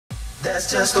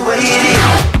That's just the way it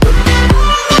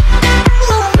is.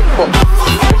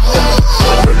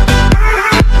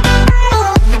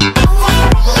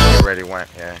 It already went,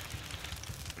 yeah.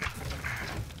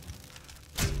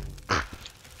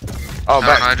 Oh, No,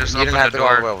 but no, I just you didn't opened have the to go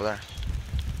all the door. way over there.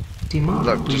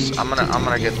 Look, just I'm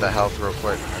gonna get the health real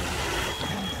quick.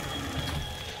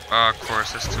 Of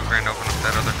course, there's 2 grand open up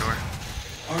that other door.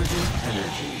 Argent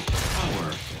energy,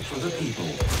 power for the people.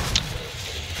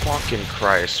 Fucking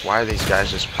Christ, why are these guys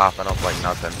just popping up like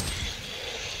nothing?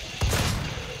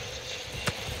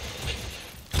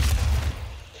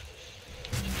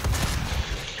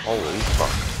 Holy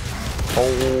fuck.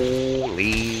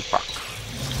 Holy fuck.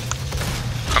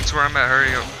 Come to where I'm at,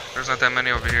 hurry up. There's not that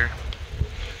many over here.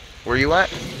 Where you at?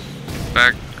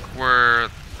 Back where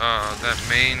that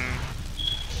main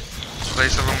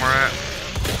place of them were at.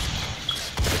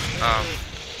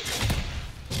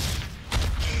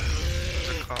 What's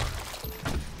it called?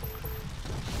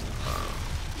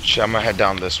 Shit, I'm gonna head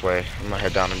down this way. I'm gonna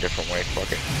head down a different way.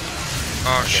 Fuck it.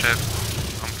 Oh shit.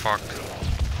 I'm fucked.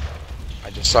 I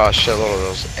just saw a shitload of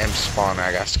those imps spawn and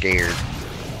I got scared.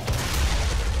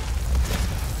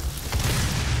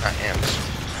 Not imps.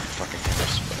 Fucking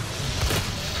imps, but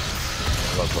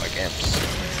they look like imps.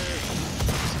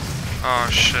 Oh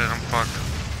shit, I'm fucked.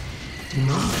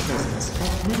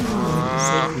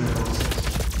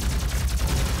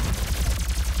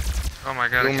 Oh my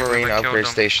god, I Blue can't Marine believe I killed upgrade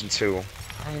them. station 2.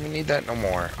 I don't even need that no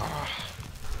more. Oh.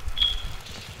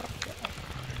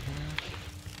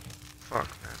 Fuck,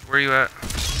 man. Where you at?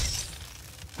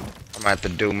 I'm at the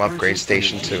Doom upgrade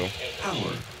station 2.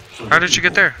 How did you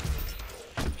get there?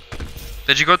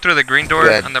 Did you go through the green door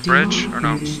Yeah. on the bridge, or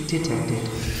no?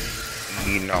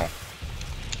 You know.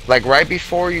 Like right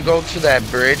before you go to that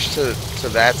bridge to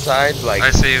that side, like I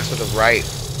see you. to the right.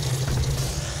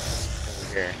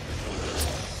 Over here.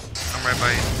 I'm right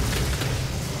by you.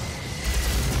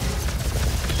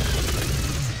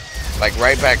 Like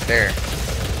right back there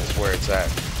is where it's at.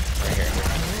 Right here.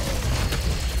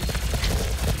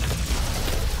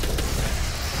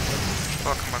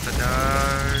 Fuck, I'm about to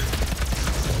die.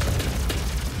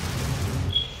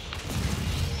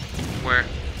 Where?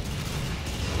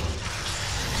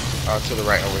 To the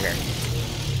right over here.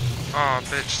 Oh,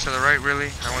 bitch, to the right, really?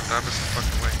 I went the opposite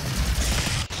fucking way.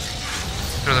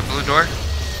 Through the blue door?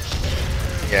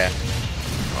 Yeah.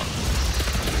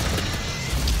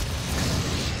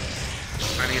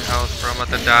 I need health, bro. I'm about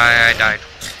to die. I died.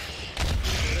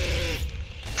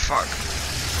 Fuck.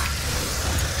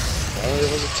 Only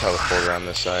there was a teleporter on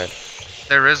this side.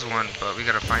 There is one, but we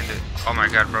gotta find it. Oh my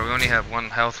god, bro. We only have 1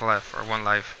 health left, or 1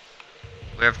 life.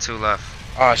 We have 2 left.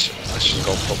 Oh, let's just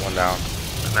go put one down.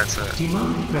 And that's it.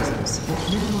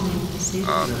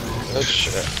 Good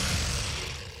shit.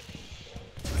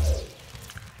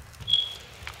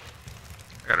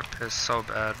 I gotta piss so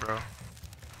bad, bro.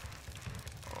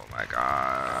 Oh my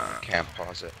god. Can't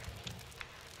pause it.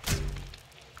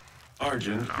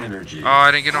 Argent energy. Oh,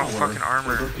 I didn't get no power fucking for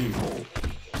armor. the people.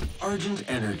 Argent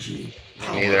energy.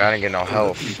 Neither. I didn't get no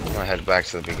health. I'm gonna head back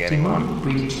to the beginning one.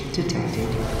 Breach detected.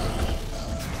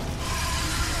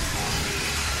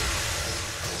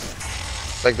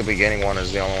 It's like the beginning one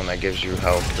is the only one that gives you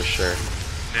health for sure.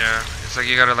 Yeah, it's like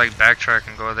you gotta like backtrack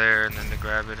and go there and then to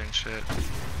grab it and shit.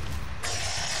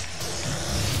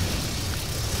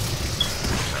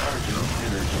 Argent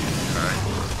energy.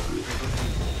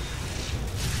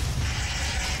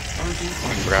 I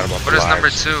forgot about What the is number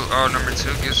lives. 2? Oh, number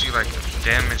 2 gives you like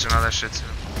damage and all that shit too.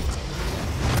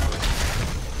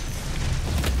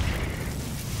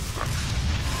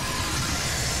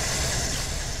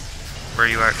 Where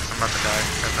you at? 'Cause I'm about to die. I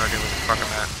have no idea where the fuck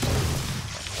I'm at.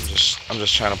 I'm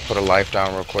just trying to put a life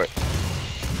down real quick.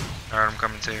 Alright, I'm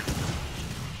coming to you.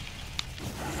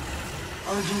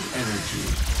 Argent energy.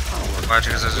 Power. Watch,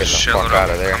 because there's a Get the shitload fuck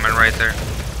outta of there. them coming right there.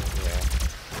 Yeah.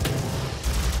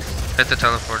 Hit the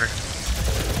teleporter.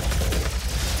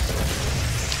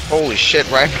 Holy shit!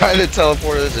 Right by the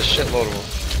teleporter, there's a shitload of them.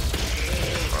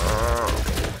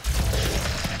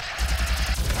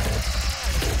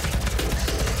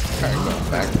 Alright, going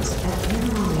back.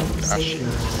 Ah, shit.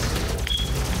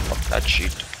 Fuck that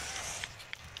shit.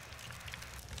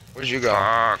 Where'd you go?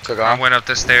 Fuck. Took I off? went up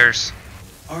the stairs.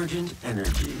 Argent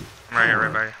energy. I'm right here, Power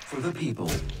right by you. for the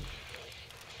people.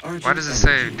 Argent Why does it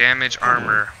say energy. damage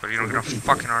armor, Power but you don't for get no the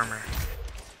people. fucking armor?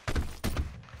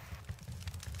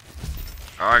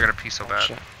 Oh, I got a piece so bad.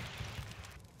 Shit.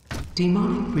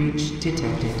 Demonic breach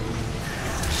detected.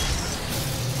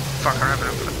 Fuck, I don't have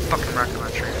enough for the fucking rocket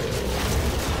launcher.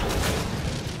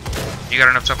 You got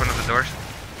enough to open up the doors?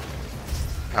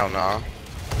 Hell no.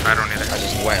 I don't need it. I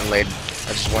just went and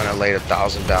laid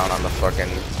 1,000 down on the fucking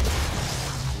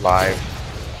Live.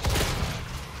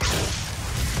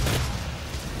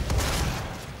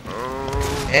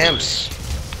 Oh. Imps.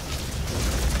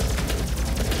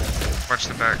 Watch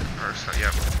the back. Or so,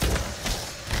 yep.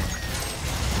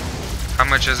 How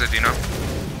much is it? Do you know?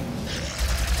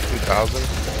 2,000.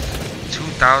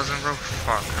 2,000, bro.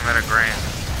 Fuck. I'm at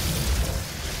 $1,000.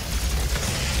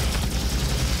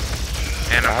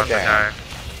 And I'm about to die.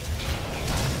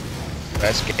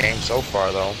 Best game so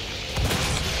far, though.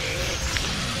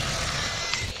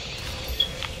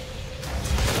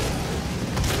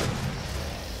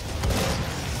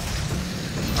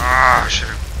 Ah, should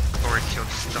have glory killed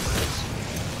this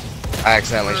dumbass. I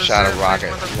accidentally shot a rocket.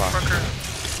 Motherfucker.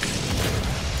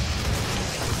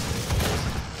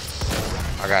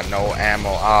 I got no ammo.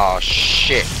 Oh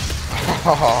shit.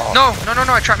 No,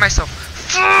 I trapped myself.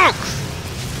 Fuck!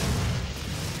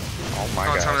 Oh my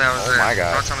Don't god. tell me that was Oh it. my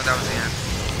god. Don't tell me that was the end.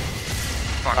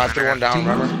 Fuck, I man, threw one down,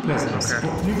 remember? Demonic presence at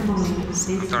minimally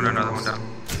safe I'm throwing another one levels.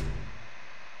 down.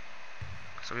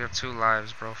 So we have 2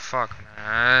 lives, bro. Fuck,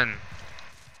 man.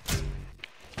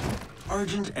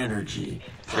 Argent energy.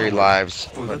 3 lives,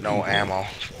 For but the no people. ammo.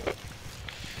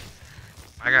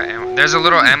 I got ammo. There's a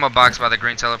little ammo box by the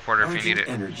green teleporter if you need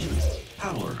Argent it. energy.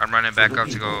 Power. I'm running for back the up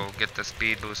to people. go get the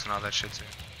speed boost and all that shit too.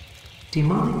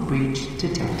 Demonic breach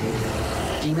detected.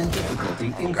 Demon difficulty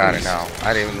increased. Got it now.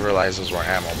 I didn't even realize those were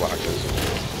ammo boxes.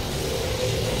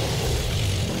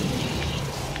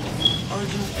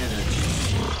 Argent energy.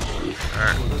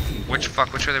 Alright. For the people.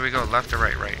 Which way did we go? Left or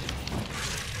right? Right.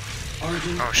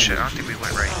 Argent Oh shit, I don't energy. think we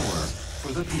went right. Power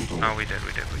for the people. No, we did.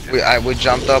 We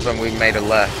jumped up and we made a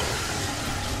left.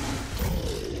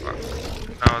 Fuck.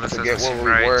 No, this Forget doesn't where seem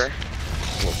we right. were.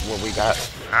 Where we got.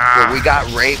 Ah, Where we got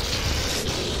raped.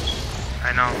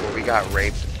 I know. Where we got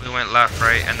raped. We went left,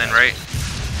 right, and then right.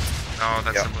 No,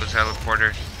 that's Yep. the blue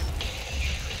teleporter.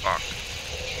 Fuck.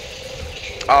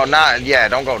 Oh, not yeah.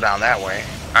 Don't go down that way.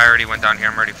 I already went down here.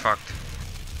 I'm already fucked.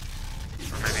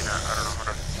 Or maybe not. I don't know. Hold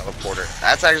on. Teleporter.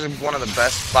 That's actually one of the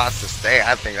best spots to stay.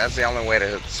 I think that's the only way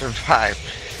to survive.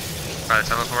 By the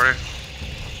teleporter?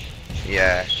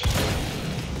 Yeah.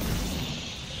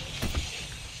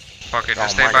 Fuck it. Just Oh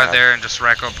stay my by God. there and just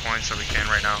rack up points that we can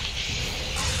right now.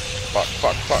 Fuck.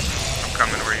 I'm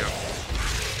coming. Where you?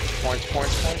 Points.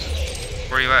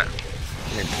 Where you at? I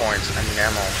mean points. I mean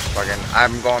ammo. Fucking.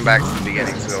 I'm going back to the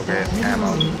beginning to go get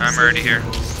ammo. I'm already here.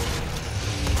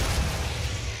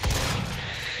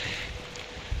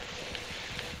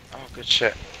 Oh, good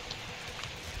shit.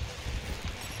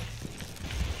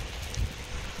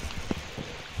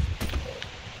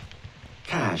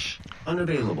 Cash.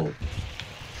 Unavailable.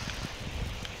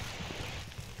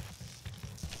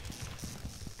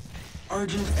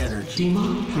 Argent energy.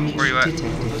 Demonic breach Where you at?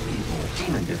 detected.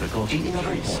 Demon difficulty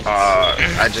increased.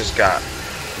 I just got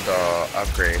the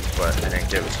upgrade, but they didn't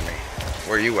give it to me.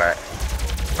 Where you at?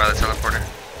 By the teleporter.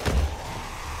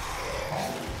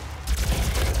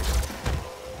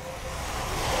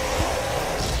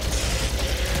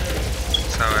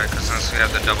 So, because since we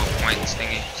have the double points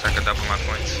thingy, so I can double my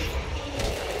points.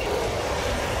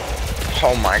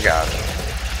 Oh my god.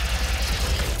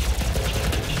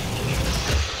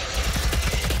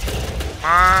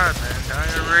 Come on, man,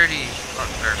 die already. Fuck,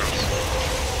 there it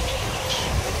goes.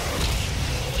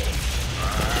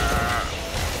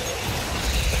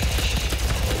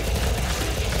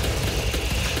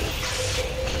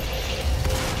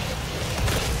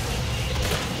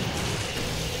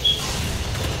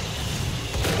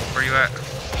 Where you at?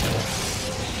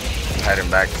 Heading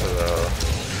back to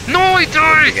the No, he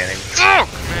died! beginning. Fuck!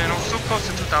 Man, I was so close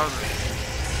to 2,000.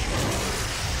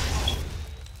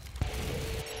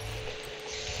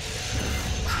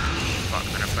 Fuck,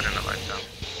 I'm gonna put in a light down.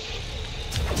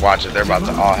 Watch it, they're about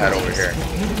to all head over here.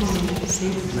 Minimally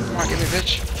safe Come on, levels. give me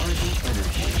bitch. Argent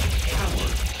energy. Power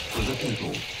for the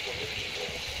people.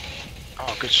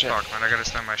 Oh, good shit. Fuck, man, I gotta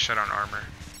spend my shit on armor.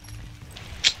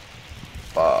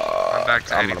 Fuck. I'm back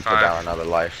to I'm gonna put 85. down another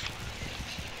life.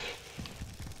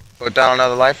 Put down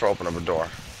another life or open up a door?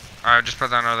 Alright, just put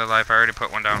down another life. I already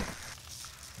put one down.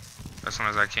 As soon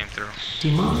as I came through.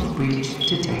 Demonic breach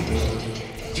detected.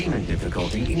 Demon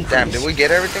difficulty increased. Damn, did we get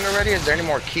everything already? Is there any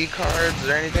more key cards? Is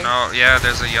there anything? No, yeah,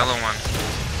 there's a yellow one.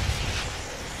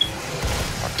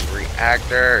 Fucking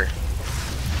reactor.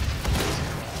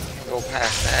 Go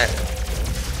past that.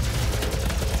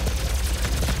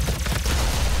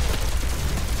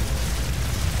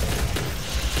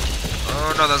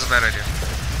 Oh no, that was a bad idea.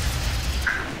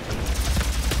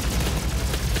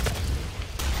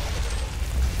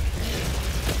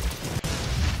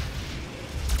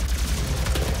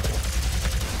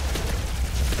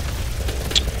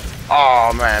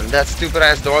 Oh man, that stupid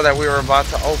ass door that we were about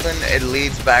to open, it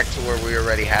leads back to where we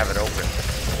already have it open.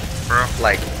 Bro.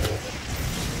 Like,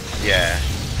 yeah.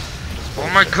 Oh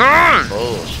my god!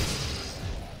 Bullshit.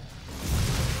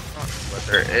 But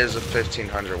there is a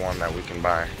 1500 one that we can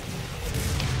buy.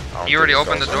 You already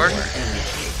opened the door?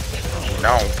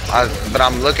 No, but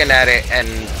I'm looking at it, and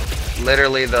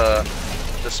literally the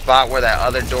spot where that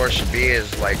other door should be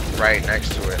is like right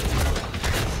next to it.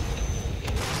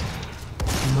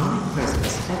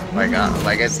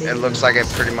 Like it looks like it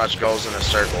pretty much goes in a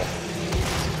circle.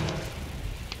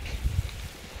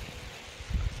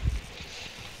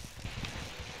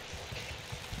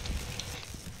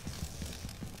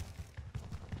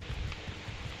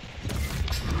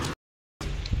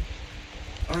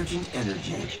 Urgent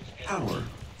energy. Power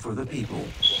for the people.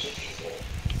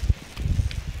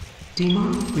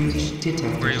 Demon breach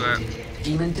detected. Where you at?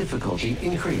 Demon difficulty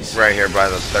increased. Right here by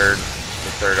the third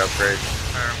upgrade.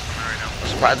 I'm coming right now.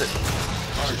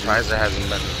 Surprised it hasn't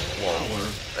been. Well,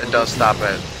 it does stop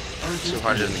at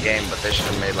 200 in the game, but they should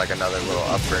have made like another little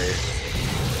upgrade.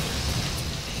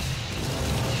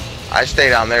 I stay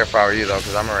down there if I were you though,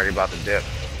 because I'm already about to dip.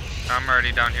 I'm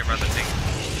already down here by the thing.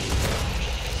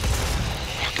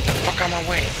 Get the fuck out of my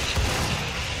way.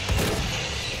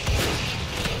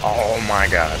 Oh my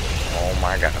god. Oh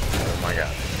my god. Oh my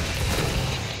god.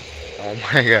 Oh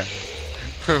my god.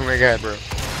 Oh my god, bro.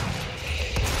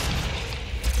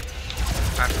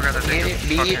 I forgot that they Get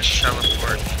could it, fucking bitch.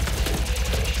 teleport.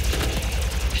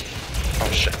 Oh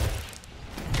shit.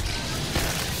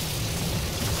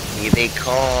 Here they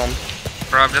come.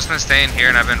 Bro, I've just been staying here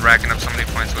and I've been racking up so many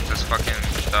points with this fucking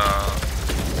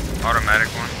automatic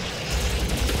one.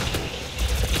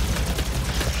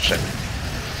 Shit.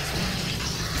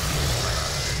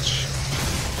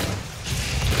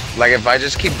 Like if I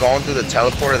just keep going through the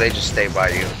teleporter, they just stay by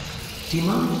you.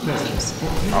 Demon presence.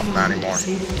 Oh, not anymore.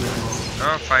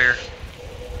 Oh, fire.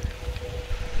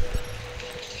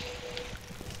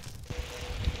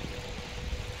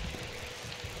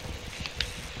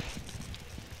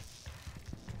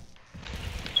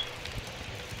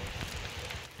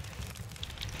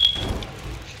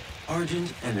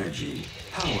 Urgent energy.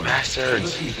 Power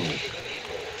Bastards. for the people.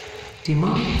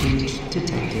 Demon breach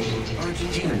detected.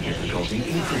 Urgent demon difficulty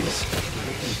increased.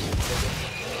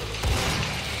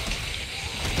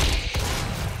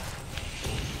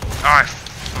 Oh,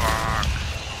 fuck.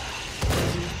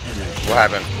 What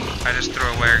happened? I just threw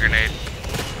away a grenade.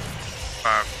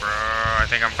 Fuck, bro. I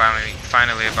think I'm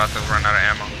finally about to run out of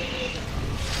ammo.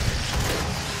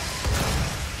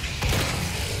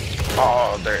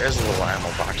 Oh, there is a little ammo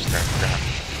box there. I forgot.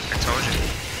 I told you.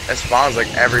 It spawns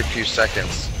like every few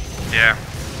seconds. Yeah.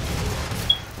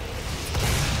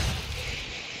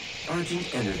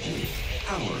 Urgent energy.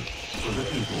 Power for the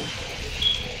people.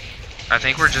 I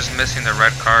think we're just missing the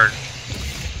red card.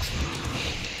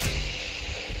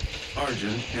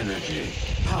 Urgent energy.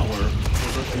 Power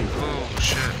for the people. Oh,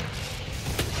 shit.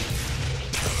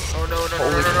 Oh, no, no,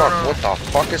 Holy no, no, fuck, no, no. what the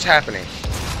fuck is happening?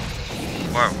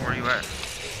 What? Where you at?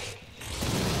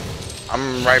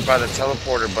 I'm right by the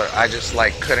teleporter, but I just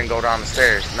like couldn't go down the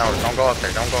stairs. No, don't go up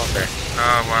there, don't go up there.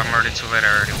 Oh, well, I'm already too late. I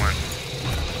already went.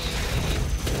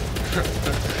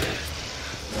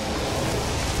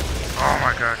 Oh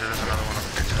my god, dude, there's another one up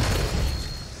here too.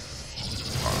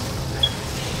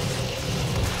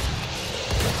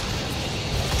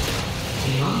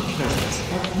 Demon presence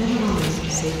at minimally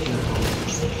safe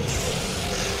levels.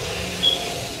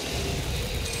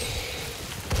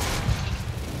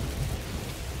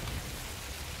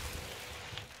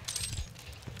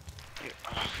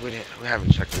 We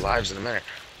haven't checked the lives in a minute.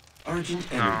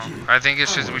 Urgent No, energy. I think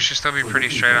it's just we should still be pretty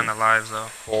straight on the lives though.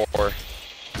 4.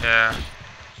 Yeah.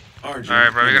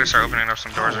 Alright, bro, we gotta start opening up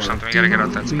some doors or something. We gotta get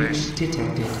out that space.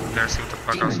 Detected. We gotta see what the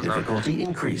fuck else Demon is out there. difficulty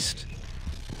increased.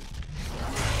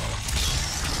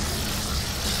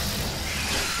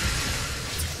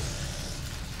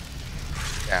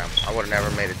 Damn, I would have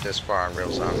never made it this far on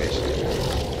Real Zombies.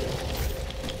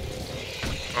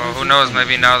 Well, who knows?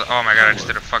 Maybe now. Oh my god, I just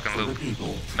did a fucking For the loop.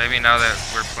 people. Maybe now that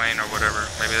we're playing or whatever,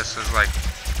 maybe this is like.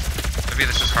 Maybe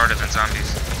this is harder than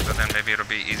zombies. But then maybe it'll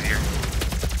be easier.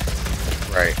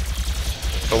 Right.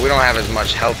 But we don't have as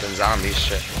much health in zombies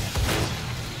shit.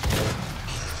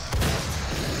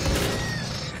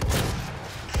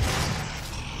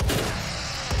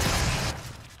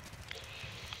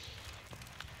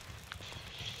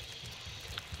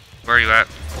 Where are you at?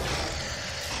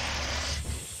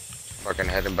 Fucking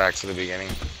heading back to the beginning.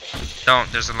 Don't.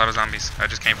 There's a lot of zombies. I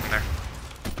just came from there.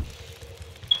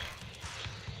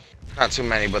 Not too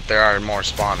many, but there are more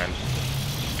spawning.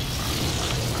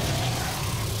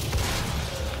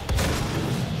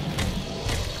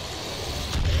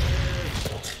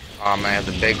 Oh man,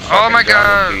 the big Oh fucking my gun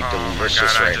god! would be Oh my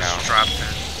delicious god, I right just now. dropped it.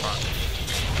 Fuck.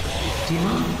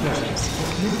 Demonic weapons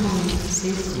at minimally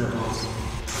safe levels.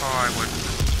 Oh, I would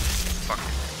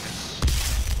fucking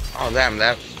miss. Oh damn,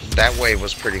 that wave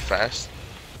was pretty fast.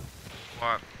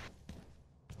 What?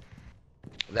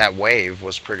 That wave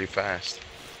was pretty fast.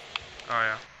 Oh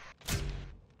yeah.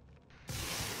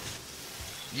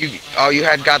 You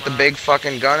had got the big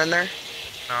fucking gun in there?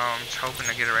 No, I'm just hoping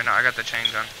to get it right now. I got the chain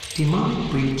gun. Demonic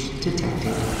breach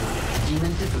detected.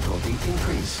 Demon difficulty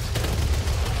increased.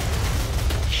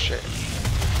 Shit.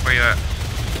 Where you at?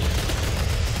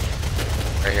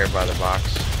 Right here by the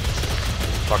box.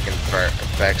 Fucking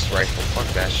Vex rifle. Fuck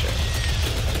that shit.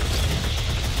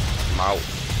 I'm out.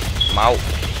 I'm out.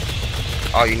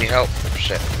 Oh, you need help?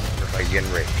 Shit. Look like you're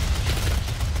getting raped.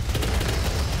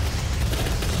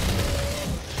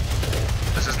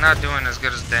 This is not doing as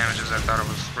good as damage as I thought it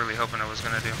was really hoping it was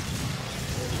gonna do.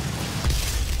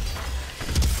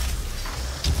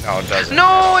 No, it doesn't.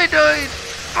 No, it died!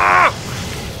 Fuck!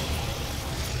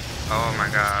 Oh my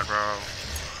god, bro.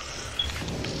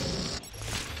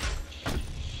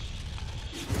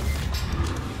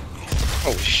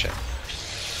 Holy shit.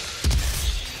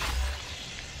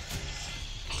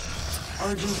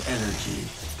 Argent energy.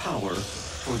 Power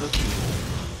for the people.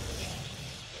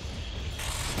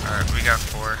 Alright, we got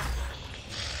 4.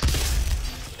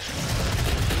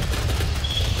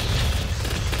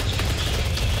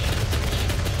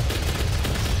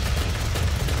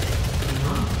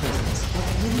 Demonic weapons at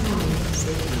minimally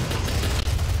safe levels.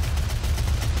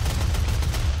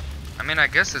 I mean, I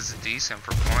guess it's decent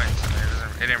for points. I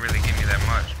mean, it didn't really give me that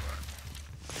much,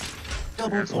 but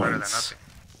Double it's better than points. nothing.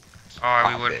 Oh,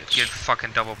 we would bitch. get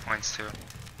fucking double points too.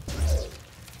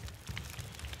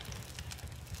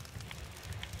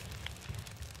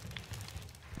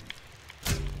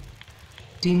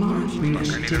 Demonic breach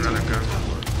I need another detected.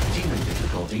 gun. Demon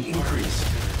difficulty increased.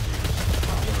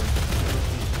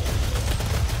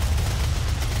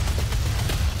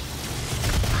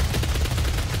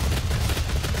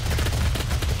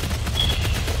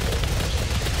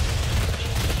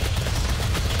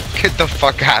 Get the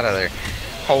fuck out of there.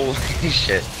 Holy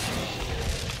shit.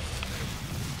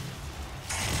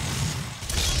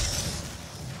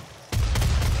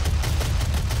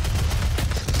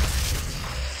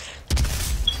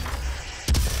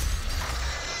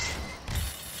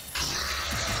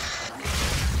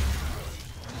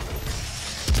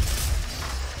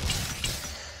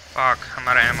 Fuck, I'm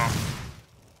out of ammo.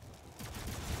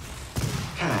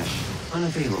 Cash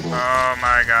unavailable. Oh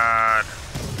my god.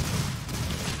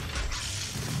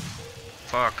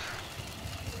 Fuck.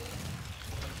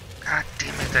 God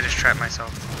damn it, I just trapped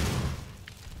myself.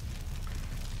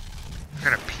 I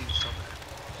gotta pee so bad.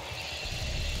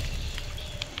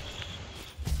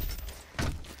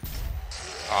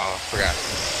 Oh, I forgot.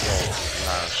 Yo,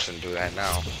 nah, I shouldn't do that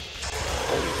now.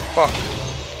 Holy fuck.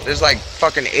 There's like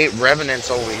fucking 8 revenants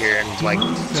over here and like 2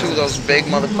 of those big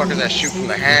motherfuckers that shoot from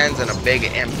the hands and a big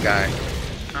imp guy.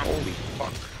 Holy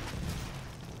fuck.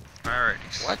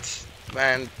 Alrighty. What?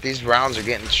 Man, these rounds are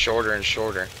getting shorter and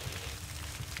shorter.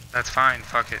 That's fine,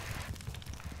 fuck it.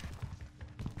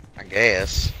 I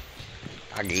guess.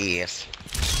 I guess.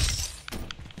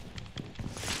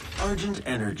 Argent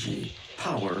energy.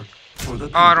 Power for the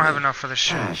people. Oh, I don't have enough for this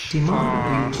shit. Cash.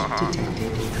 Demonic breach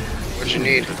detected. What you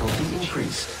need? Difficulty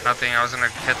increased. Nothing, I was gonna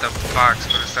hit the box,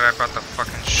 but instead I brought the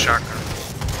fucking shotgun.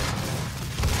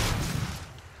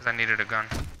 Cause I needed a gun.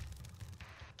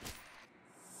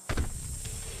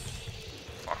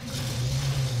 Fuck.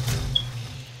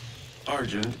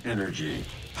 Argent energy.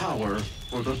 Power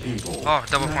for the people. Oh,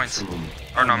 double points. Maximum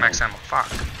Or no, ammo. max ammo.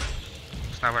 Fuck.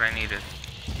 It's not what I needed.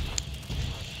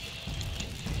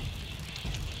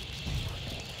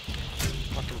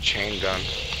 Fucking chain gun.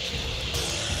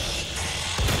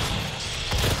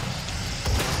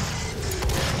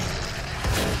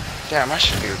 Damn, I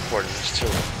should be recording this too.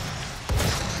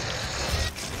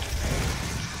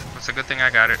 It's a good thing I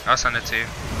got it. I'll send it to you.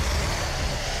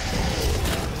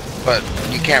 But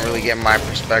you can't really get my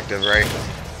perspective, right?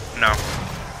 No.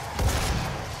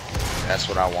 That's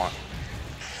what I want.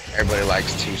 Everybody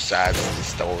likes 2 sides of the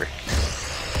story.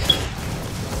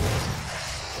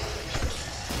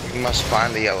 You must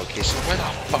find the yellow key. So where the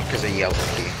fuck is a yellow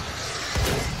key?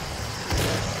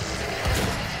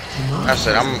 I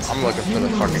said I'm looking for the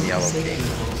fucking yellow key.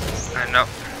 I know.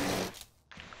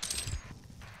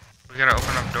 We gotta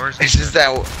open up doors. It's just that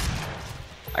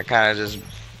I kind of just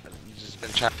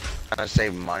been trying to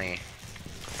save money.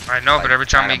 I know, Like, but every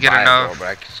time trying we to get buy a enough, girl, but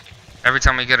I just- every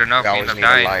time we get enough, we we always end up need a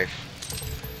dying. life.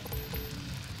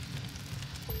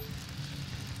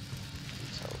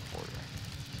 Teleporter.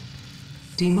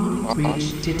 Demonic breach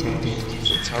detected.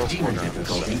 There's a Demon teleporter on this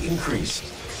difficulty side. increased.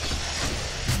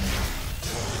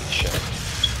 Shit.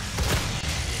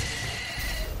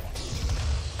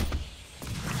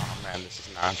 Oh man, this is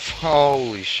not.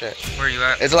 Holy shit. Where you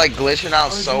at? It's like glitching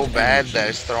out so bad that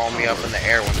it's throwing me up in the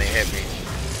air when they hit me.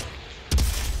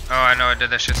 Oh, I know I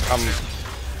did that shit to me too.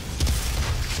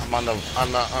 I'm on the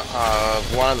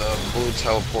one of the blue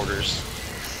teleporters.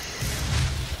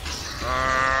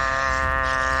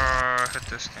 Hit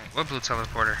this thing. What blue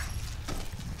teleporter?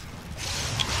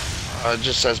 It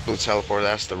just says blue teleport.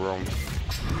 That's the room.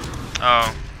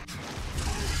 Oh.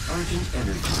 Urgent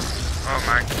energy. Oh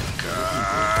my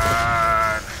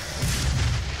god.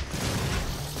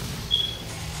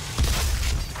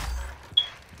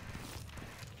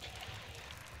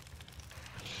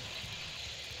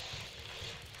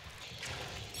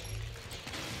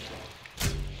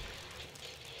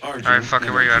 Alright, fuck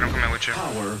it, where you at? I'm coming with you.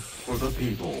 Power for the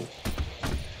people.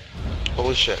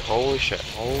 Holy shit! Holy shit!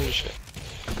 Holy shit!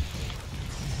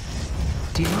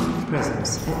 Demonic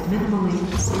presence at minimally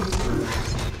safe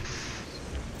routes.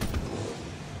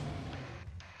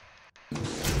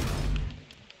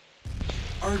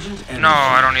 Urgent energy. No,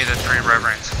 I don't need the 3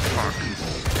 reverends. Fuck.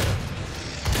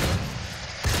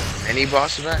 Mini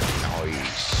boss event?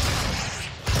 Nice.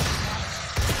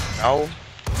 No.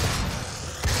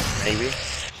 Maybe.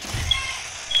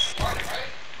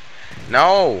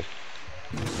 No.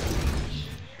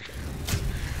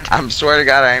 I'm swear to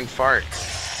God I ain't fart.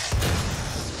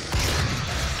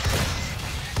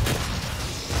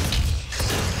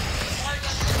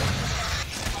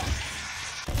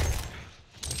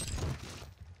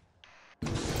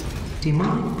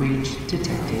 Demonic breach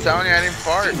detected. I'm telling you I didn't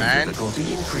fart, Demon man.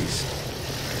 difficulty increased.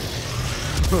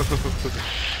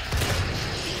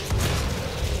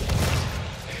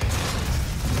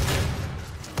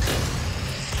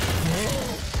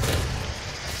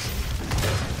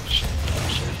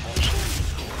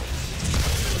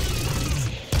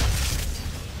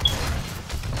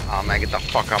 Oh man, get the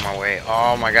fuck out of my way.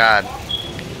 Oh my god.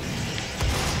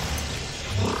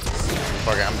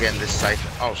 Fuck it, I'm getting this siphon.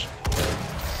 Oh.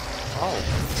 Oh.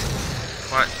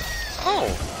 What? Oh.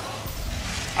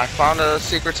 I found a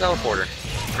secret teleporter.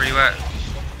 Where you at?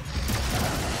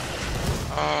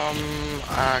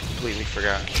 I completely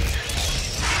forgot.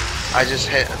 I just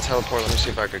hit a teleport. Let me see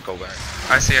if I could go back.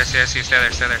 I see. Stay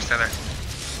there.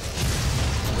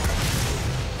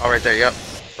 Oh, right there. Yep.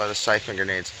 By the siphon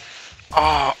grenades.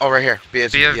 Oh, right here.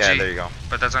 BFG. BFG. Yeah, there you go.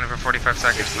 But that's only for 45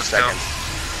 seconds. 60 But still,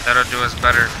 seconds. that'll do us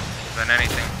better than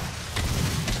anything.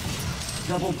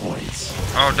 Double points.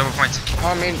 Oh, double points.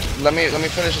 I mean, let me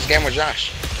finish this game with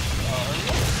Josh.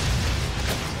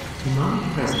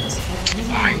 Demonic presence at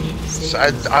Why? minimally So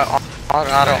safe routes.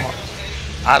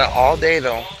 out of all day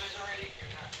though.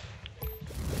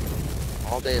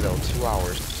 All day though, 2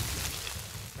 hours.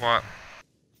 What?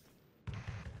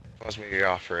 Must be get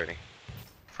off already.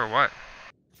 For what?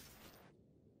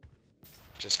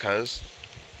 Just cause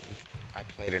I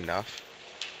played enough.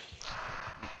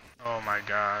 Oh my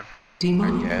god.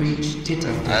 Demonic Yes. breach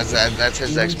detected. That's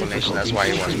his explanation. That's why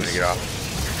he wants me to get off.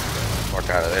 Fuck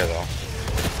out of there though.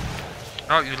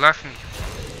 Oh, you left me.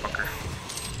 Fucker.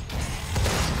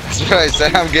 That's what I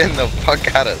said. I'm getting the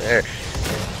fuck out of there.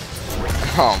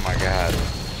 Oh my god.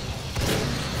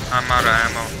 I'm out of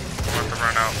ammo. I'm about to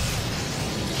run out.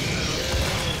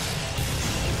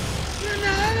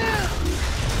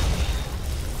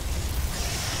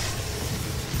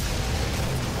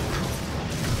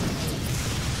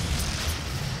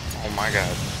 Oh my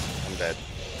god. I'm dead.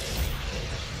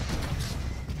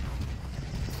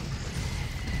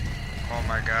 Oh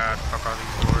my god. Fuck all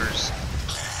these doors.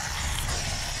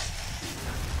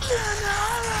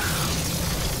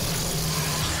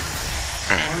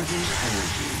 Urgent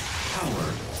energy. Power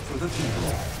for the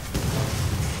people.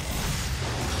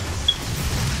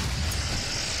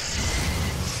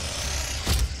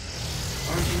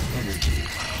 Urgent energy.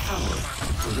 Power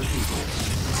for the people.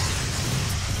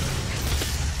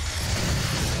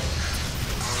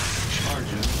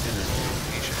 Urgent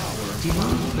energy. Power.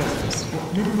 Demonic presence at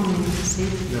minimally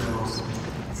safe levels.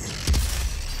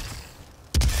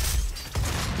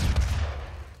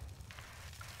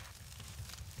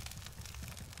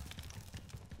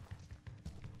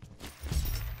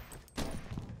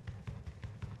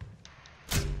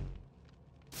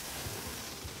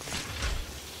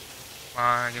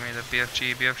 Give me the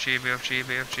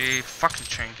BFG. Fucking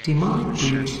changing. Demonic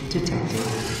Shit. breach detected.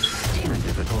 Demon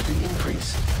difficulty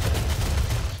increased.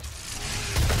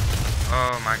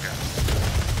 Oh my god.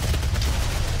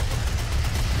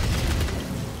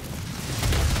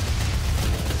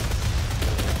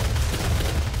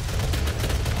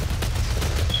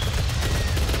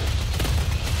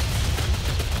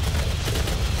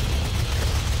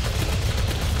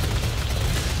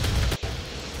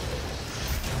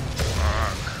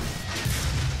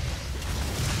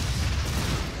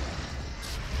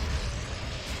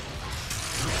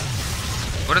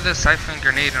 What did the siphon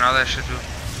grenade and all that shit do?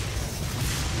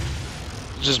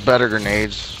 Just better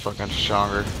grenades, fucking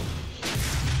stronger.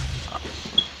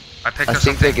 I picked I up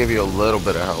think they something. give you a little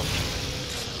bit of health.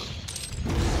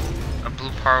 A blue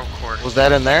power cord. Was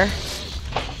that in there?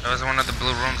 That was one of the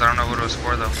blue rooms. I don't know what it was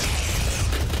for though.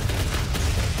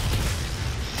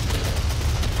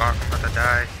 Fuck, I'm about to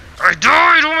die. I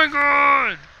died! Oh my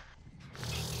god!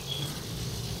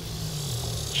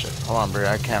 Shit, hold on, bro.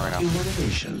 I can't right now.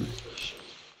 Illumination.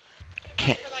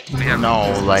 Can't. We have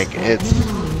No, like it's.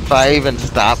 If I even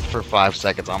stop for 5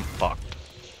 seconds, I'm fucked.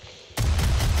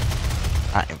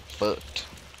 I am fucked.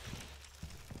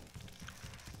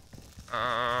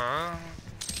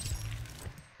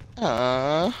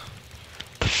 The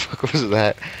fuck was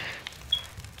that?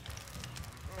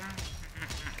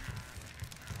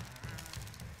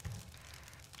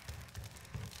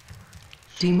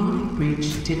 Demonic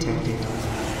breach detected.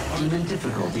 Demon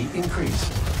difficulty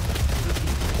increased.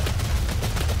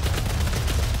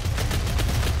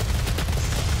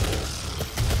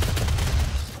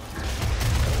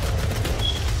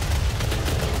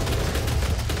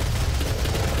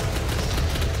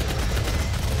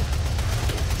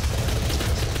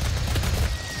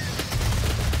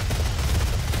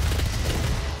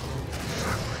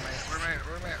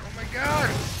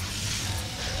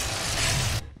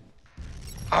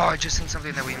 Oh, I just seen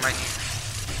something that we might need.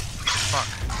 Fuck.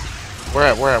 Where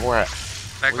at? Where at? Where at?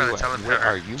 Back by Where the you at? Where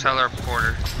are you?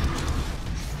 teleporter.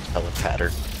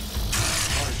 Telepatter.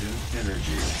 Argent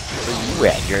energy. Where you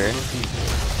at, girl?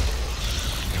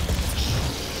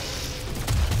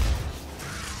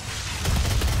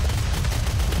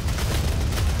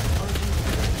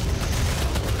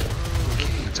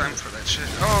 Time for that shit.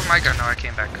 Oh my god, no, I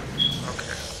came back.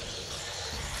 Okay.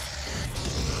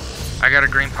 I got a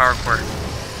green power cord.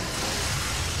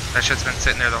 That shit's been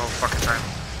sitting there the whole fucking time.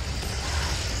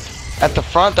 At the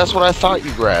front, that's what I thought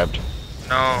you grabbed.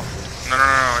 No.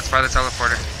 No, it's by the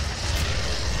teleporter.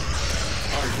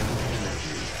 Argent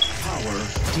energy. Power.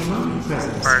 Demonic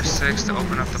presence. Fire 6 to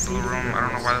open up the blue room. I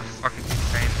don't know why the fuck it's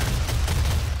insane.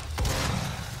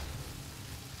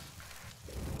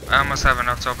 I almost have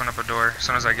enough to open up a door. As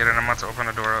soon as I get it, I'm about to open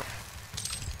the door up.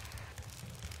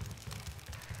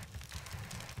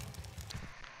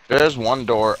 There's one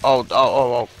door. Oh.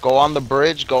 Go on the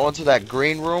bridge. Go into that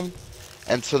green room.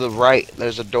 And to the right,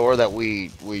 there's a door that we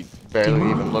barely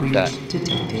even looked at. Breach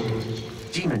detected.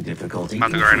 Demon difficulty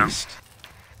About to go right now. increased.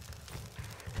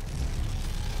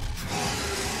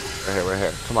 Right here, right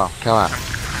here. Come on, come on.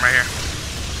 I'm right here.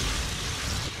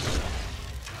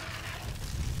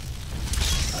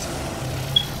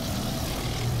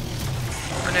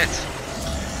 Open it.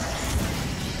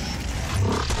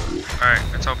 Alright,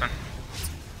 it's open.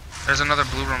 There's another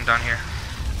blue room down here.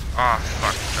 Oh,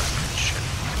 fuck. That's shit.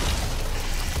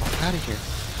 Out of here.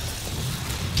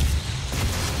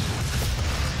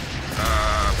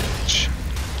 Bitch.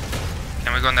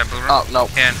 Can we go in that blue room? Oh, no.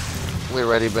 Can. We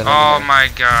already been Oh in my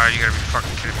god, you gotta be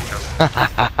fucking kidding me, Kelsey.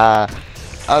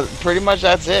 Pretty much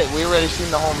that's it. We already seen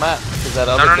the whole map. Cause that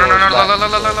other No, door is look. back. I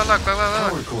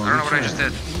don't know what I just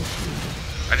did.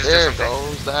 I just did There it something.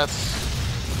 goes. That's.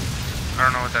 I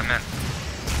don't know what that meant.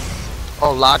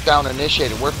 Oh, lockdown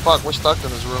initiated. We're fucked. We're stuck in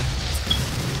this room.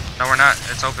 No, we're not.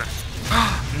 It's open.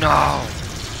 No.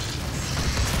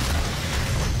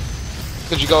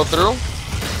 Could you go through?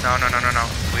 No.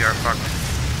 We are fucked.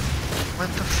 What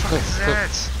the fuck is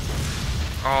that?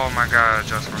 Oh my god,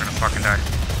 Joseph, we're gonna fucking die.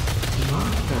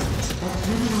 Demonic presence at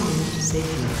minimum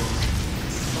safety level.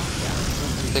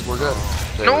 I think we're good.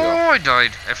 There No, we go. I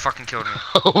died. It fucking killed me.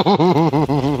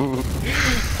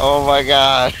 Oh my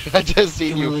god. I just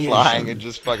seen you Humiliation. flying and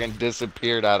just fucking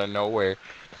disappeared out of nowhere.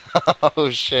 Oh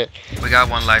shit. We got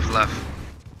one life left.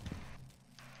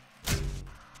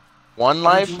 One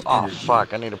life? Argent Oh energy.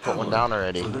 fuck, I need to put one down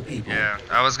already. For the people. Yeah,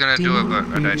 I was gonna do it, but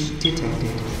I died. breach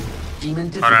detected. Demon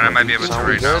difficulty. Hold on, I might be able to So are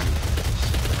we right now. good? Are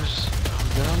we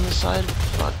good on this side?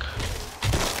 Fuck.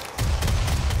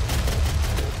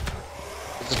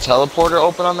 Is the teleporter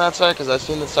open on that side? Because I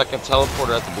seen the second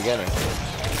teleporter at the beginning.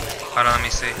 Hold on, let me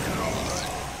see.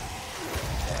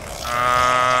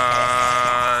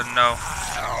 No.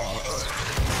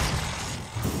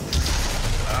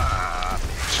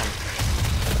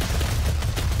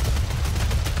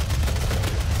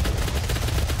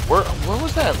 Where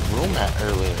was that room at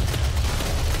earlier?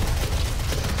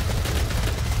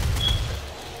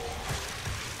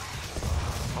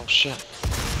 Oh shit.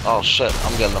 Oh shit,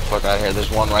 I'm getting the fuck out of here. There's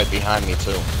one right behind me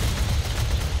too.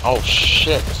 Oh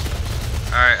shit.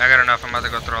 Alright, I got enough. I'm about to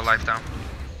go throw a life down.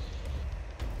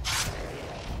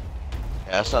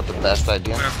 Yeah, that's not the best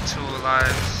idea. We have 2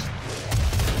 lives.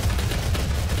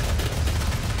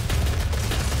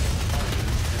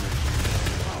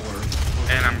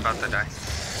 about to die.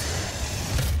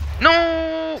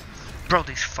 No! Bro,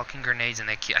 these fucking grenades and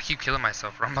I keep killing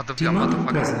myself, bro. I'm about to Demonic fucking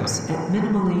presence at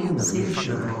minimally safe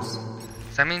levels. So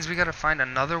that means we gotta find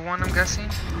another one, I'm guessing?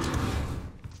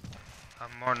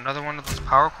 Another one of those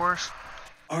power cores?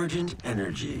 Argent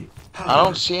energy. Power I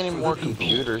don't see any for the more people.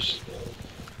 computers.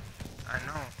 I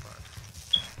know, but...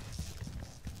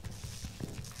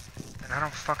 And I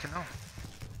don't fucking know.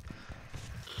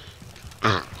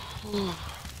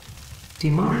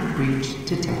 Demonic breach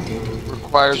detected.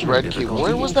 Requires red key.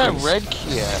 Where was that red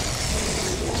key at?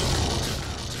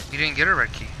 You didn't get a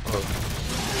red key.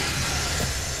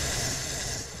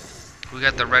 We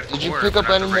got the red core. Did you pick up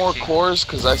not any the red more key. cores?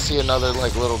 Because I see another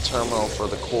like little terminal for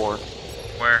the core.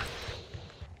 Where?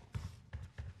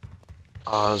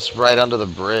 It's right under the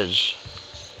bridge.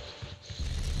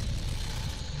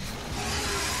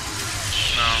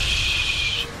 No.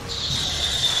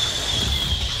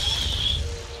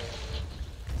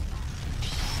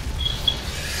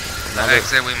 The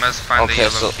exit, we must find the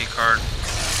yellow key card.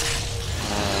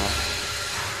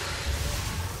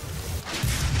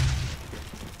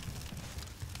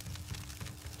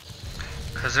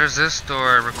 Because there's this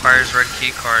door, it requires red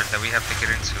key card that we have to get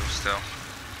into still.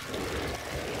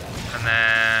 And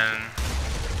then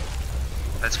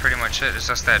that's pretty much it. It's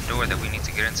just that door that we need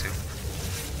to get into.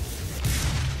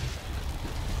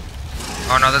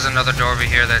 Oh no, there's another door over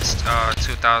here that's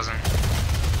 2000.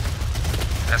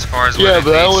 As far as what it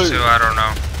leads to, I don't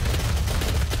know.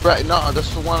 Right, no,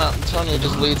 that's the one I'm telling you. It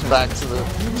just leads back to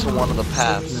one of the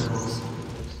paths.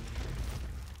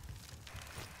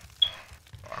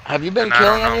 Have you been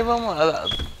killing any of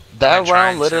them? That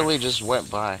round literally just went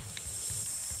by.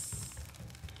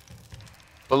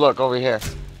 But look over here.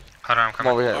 Hold on, I'm Come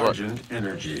coming. over here. Look. Argent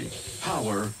energy.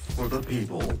 Power for the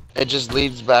people. It just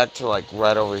leads back to like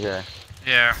right over here.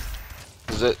 Yeah.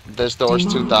 This door's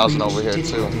 2000 over here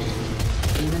too.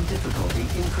 Demon difficulty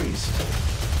increased.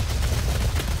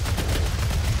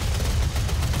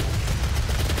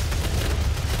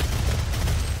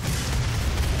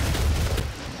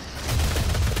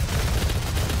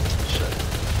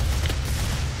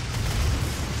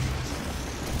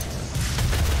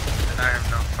 I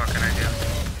have no fucking idea.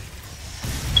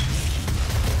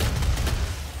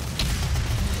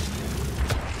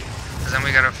 Cause then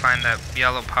we gotta find that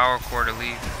yellow power core to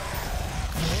leave.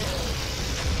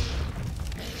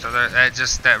 So that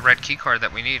just that red key card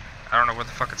that we need. I don't know where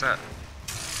the fuck it's at.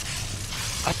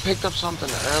 I picked up something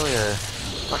earlier.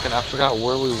 Fucking, I forgot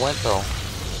where we went though.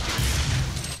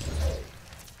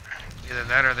 Either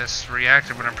that or this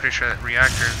reactor, but I'm pretty sure that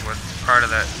reactor is what's part of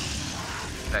that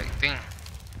thing.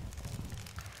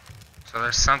 So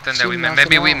there's something that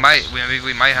maybe we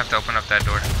might have to open up that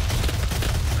door.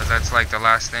 Cause that's like the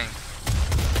last thing.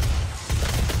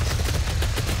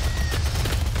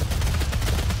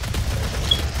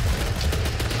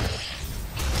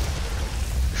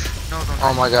 No, don't die.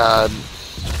 Oh my god.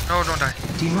 No, don't die.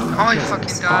 Demonic Oh, I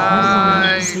presence fucking at minimally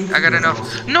died. safe I got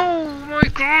levels. enough. No, my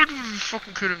god, you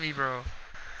fucking kidding me, bro.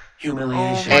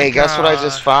 Humiliation. Oh my Hey, guess what I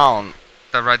just found?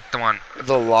 The one.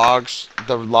 The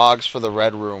logs for the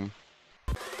red room.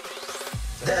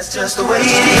 That's just the way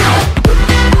it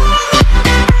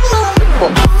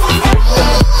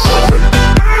is.